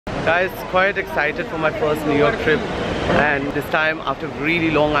Guys, quite excited for my first New York trip, and this time after really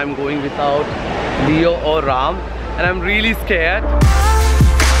long I'm going without Leo or Ram, and I'm really scared.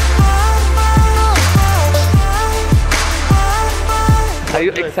 Are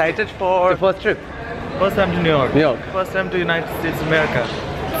you excited for the first trip? First time to New York. New York. First time to United States of America.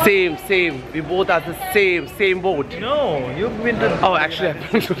 Same. We both are the same boat. No, you've been to... Oh, actually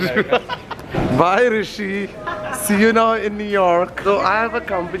I've been to Bye Rishi. See you now in New York. So I have a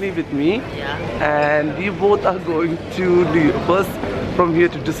company with me. Yeah. And we both are going to New York. First from here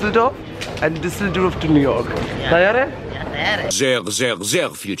to Düsseldorf and Düsseldorf to New York. Ja, Sehr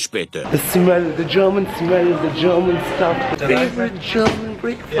viel später. The smell, the German smell, the German stuff. The favorite German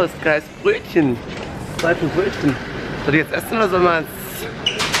breakfast, guys. Brötchen. Zweite Brötchen. Soll ich jetzt essen oder soll man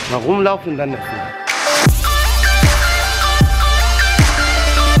mal rumlaufen und dann essen?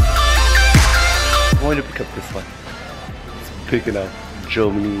 I'm going to pick up this one. It's big enough.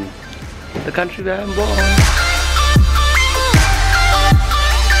 Germany, the country where I'm born.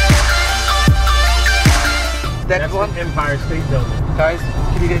 That's one Empire State Building. Guys,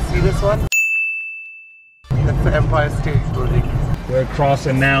 can you guys see this one? That's the Empire State Building. We're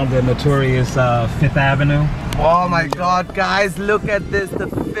crossing now the notorious 5th Avenue. Oh my god, guys, look at this, the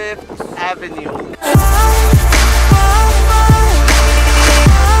 5th Avenue.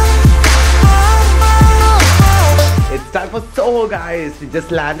 It's time for Soho, guys. We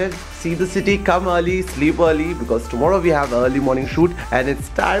just landed. See the city, come early, sleep early, because tomorrow we have an early morning shoot, and it's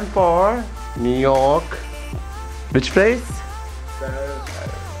time for New York. Which place?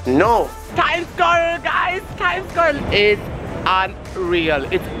 No. Times Square, guys. Times Square is unreal.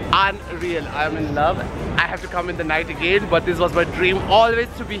 It's unreal. I'm in love. I have to come in the night again, but this was my dream always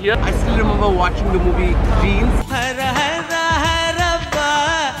to be here. I still remember watching the movie Jeans.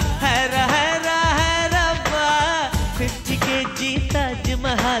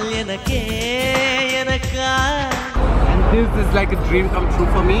 And this is like a dream come true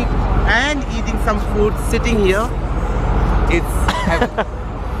for me. And eating some food, sitting here, it's heaven.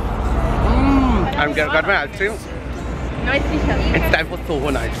 I've got my ice cream. No, it's nicht. It's time for Soho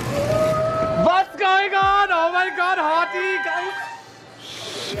night. What's going on? Oh my god, hottie, guys.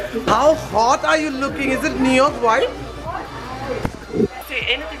 How hot are you looking? Is it New York white? Say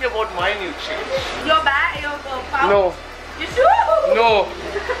anything about my new change. Your bag, your pouch. No. You should. No.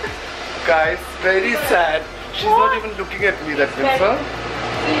 Guys, very sad. She's not even looking at me, that Vincent.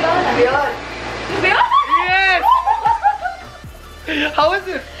 Weird. Yes! How is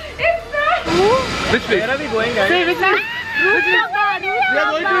it? It's nice. Which place? Where are we going, guys? Hey, which place? We are going to New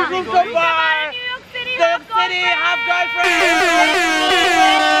York City, have girlfriend!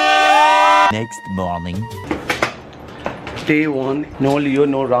 Next morning. Day one, no Leo,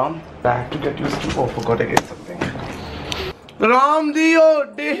 no Ram. I have to get used to. Oh, forgot I get something. Ram, Leo,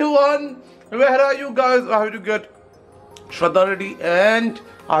 day one. Where are you guys? I have to get SHRADDHA ready and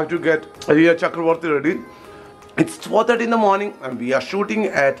I have to get Riya Chakravarti ready. It's 4:30 in the morning and we are shooting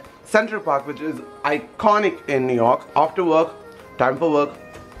at Central Park, which is iconic in New York. After work, time for work.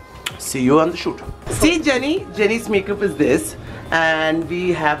 See you on the shoot. See Jenny? Jenny's makeup is this. And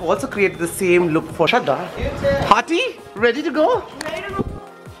we have also created the same look for SHRADDHA. Hottie, ready to go? Ready to go.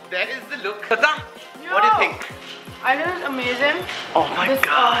 There is the look. SHRADDHA, what do you think? I think it's amazing. Oh my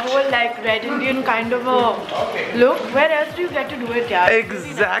god. This whole like red Indian kind of a look. Where else do you get to do it, yeah?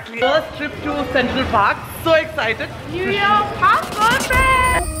 Exactly. First trip to Central Park. So excited. New York, have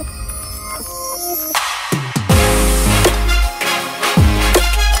girlfriend.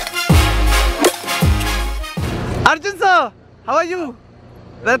 Arjun sir, how are you?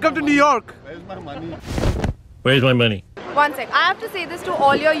 Welcome to New York. Where's my money? Where's my money? One sec, I have to say this to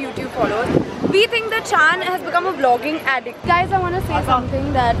all your YouTube followers. We think that Shaan has become a vlogging addict. Guys, I want to say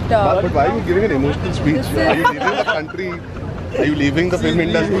something that... But why are you giving an emotional speech? Are you leaving the country? Are you leaving the film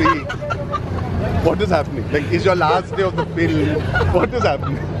industry? What is happening? Like, is your last day of the film? What is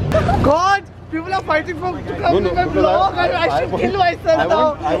happening? God, people are fighting to come to my vlog. I should kill myself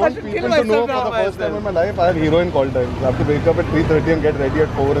now. I want people to know for the first time in my life I have heroin call time. I have to wake up at 3:30 and get ready at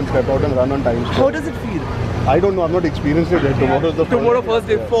 4 and step out and run on time. How does it feel? I don't know. I've not experienced it yet. Tomorrow's the first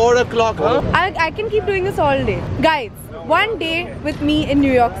day, 4 o'clock, huh? I can keep doing this all day. Guys, one day with me in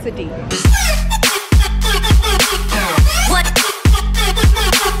New York City.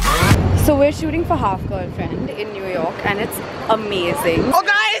 So we're shooting for Half Girlfriend in New York and it's amazing. Oh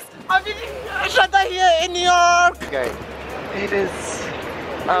guys, I'm meeting SHRADDHA here in New York. Okay, it is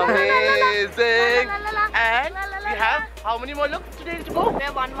amazing. And we have how many more looks today to go? We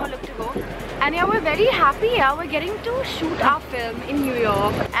have one more look to go. And yeah, we're very happy. Yeah, we're getting to shoot our film in New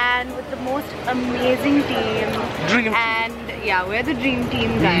York and with the most amazing team. Dream. And yeah, we're the dream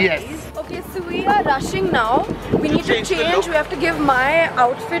team, guys. Yes. Okay, so we are rushing now. We need to change. We have to give my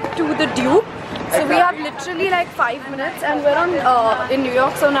outfit to the Duke. So we have literally like 5 minutes and we're on in New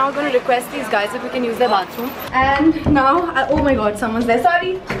York. So now we're going to request these guys if we can use their bathroom. And now, oh my god, someone's there.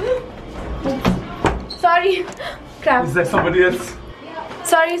 Sorry. Sorry. Crap. Is there somebody else?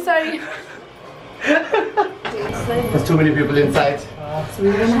 Sorry. There's too many people inside. So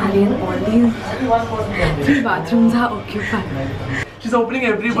we're going to hurry in. All these bathrooms are occupied. She's opening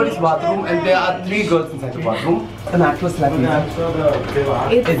everybody's bathroom and there are 3 girls inside the bathroom. An actress like me.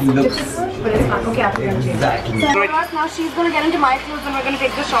 It looks difficult, but it's fun. Okay, after exactly. So now she's gonna get into my clothes and we're gonna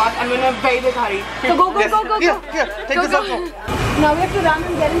take the shot and we're in a very big hurry. So go. Yeah, take this up. Now we have to run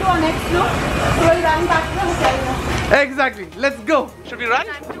and get into our next look. So we'll run back to the hotel now. Exactly. Let's go. Should we run?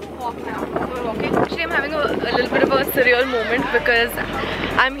 Time to walk now. So we're walking. Actually, I'm having a little bit of a surreal moment because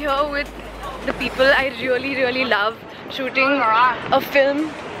I'm here with the people I really love. Shooting a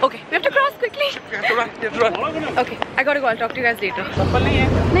film. Okay, we have to cross quickly. We have to run. Okay, I gotta go. I'll talk to you guys later.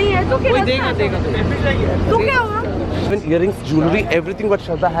 नहीं है तो क्या? तो क्या हुआ? Even earrings, jewelry, everything what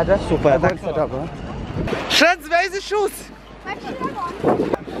Shraddha had a super set up. Shraddha, where is the shoes? And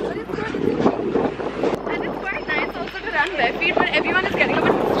it's quite nice also to run barefoot, but everyone is getting a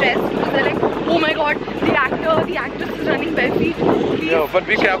bit stressed because they're like, oh my god, the actress is running barefoot. Please, Yeah, but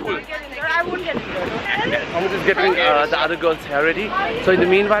be careful. I won't get injured. I'm just getting the other girls hair ready. So in the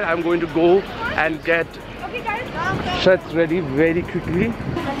meanwhile, I'm going to go and get Shraddha ready very quickly.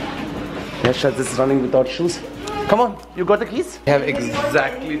 Yeah, Shraddha is running without shoes. Come on, you got the keys? We have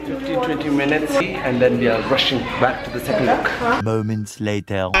exactly 15-20 minutes and then we are rushing back to the second look. Moments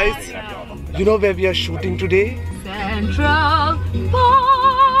later. Guys, you know where we are shooting today? Central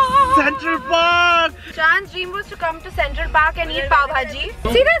Park! Central Park! Shaan's dream was to come to Central Park and eat pav bhaji.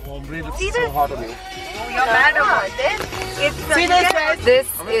 See this? See this? Hot on you. You're mad about this? This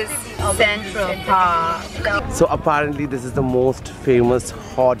is Central Park. So apparently this is the most famous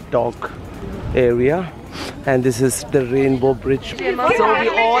hot dog area. And this is the Rainbow Bridge. So we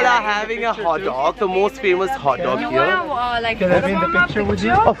all are having a hot dog, the most famous hot dog here. Can I be in the picture with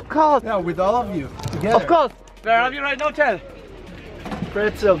you? Of course. Yeah, with all of you. Together. Of course. Where are you right now, tell?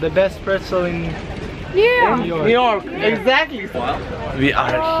 Pretzel, the best pretzel in New York. New York, exactly. We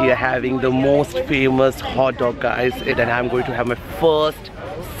are here having the most famous hot dog, guys. And I'm going to have my first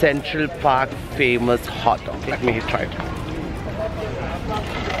Central Park famous hot dog. Let me try it.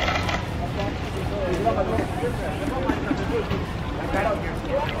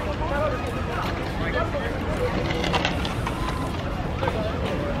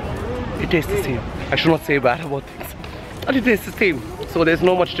 It tastes the same. I should not say bad about things, but it tastes the same. So there's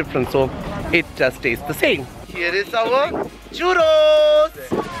no much difference. So it just tastes the same. Here is our churros.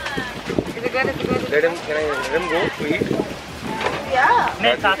 Is it good? Can I let him go to eat? Yeah.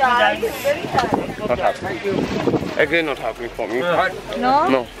 Not happening. Again, not happening for me. No?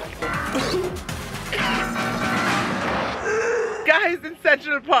 No. Guys, in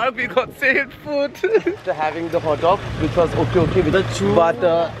Central Park we got sale food. After having the hot dog, which was okay with the churros, but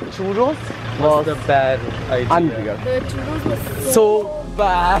the churros was the bad idea. unreal. The churros was So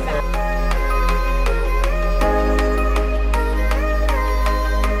bad.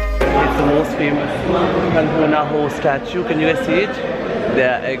 It's the most famous Kalpana statue. Can you guys see it?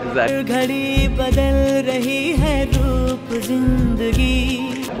 There, exactly.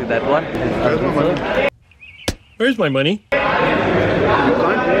 See that one? Where's my money? You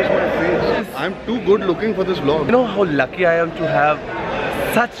can't finish my face. I'm too good looking for this vlog. You know how lucky I am to have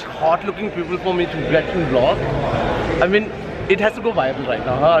such hot looking people for me to get in vlog? I mean, it has to go viral right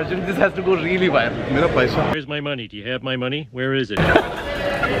now, huh, Arjun? This has to go really viral. Mera paisa. Where's my money? Do you have my money? Where is it?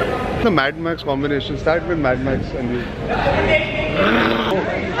 The Mad Max combination. Start with Mad Max and you.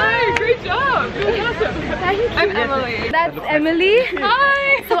 Hi, great job. Thank you. I'm Emily. That's Emily.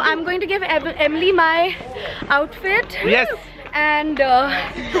 Hi. So I'm going to give Emily my outfit. Yes. And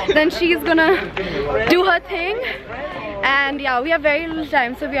then she's gonna do her thing. And yeah, we have very little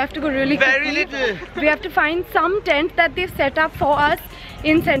time, so we have to go really quickly. Very little. We have to find some tent that they've set up for us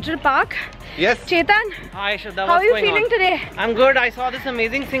in Central Park. Yes. Chetan, Hi Shraddha, how are you what's going feeling on? today? I'm good. I saw this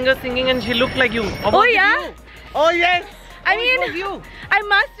amazing singer singing and she looked like you. Or Oh was it yeah? you? Oh yes. I It mean, was you. I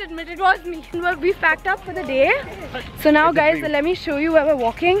must admit it was me. Well, we packed up for the day. So now guys, let me show you where we're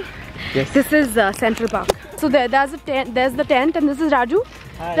walking. Yes. This is Central Park. So there's a tent, there's the tent, and this is Raju.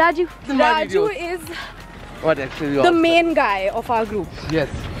 Raju. my Raju videos. is What actually? the main guy of our group. Yes.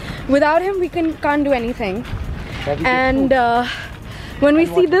 Without him, we can't do anything. And when we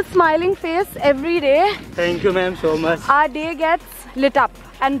see this smiling face every day, Thank you, ma'am, so much. our day gets lit up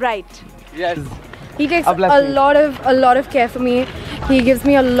and bright. Yes. He takes a lot of care for me. He gives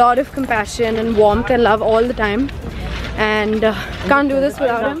me a lot of compassion and warmth and love all the time. And can't do this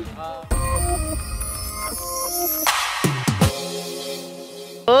without him.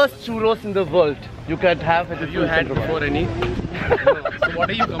 First churros in the world you can have. Have you had before any? So what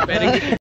are you comparing it to?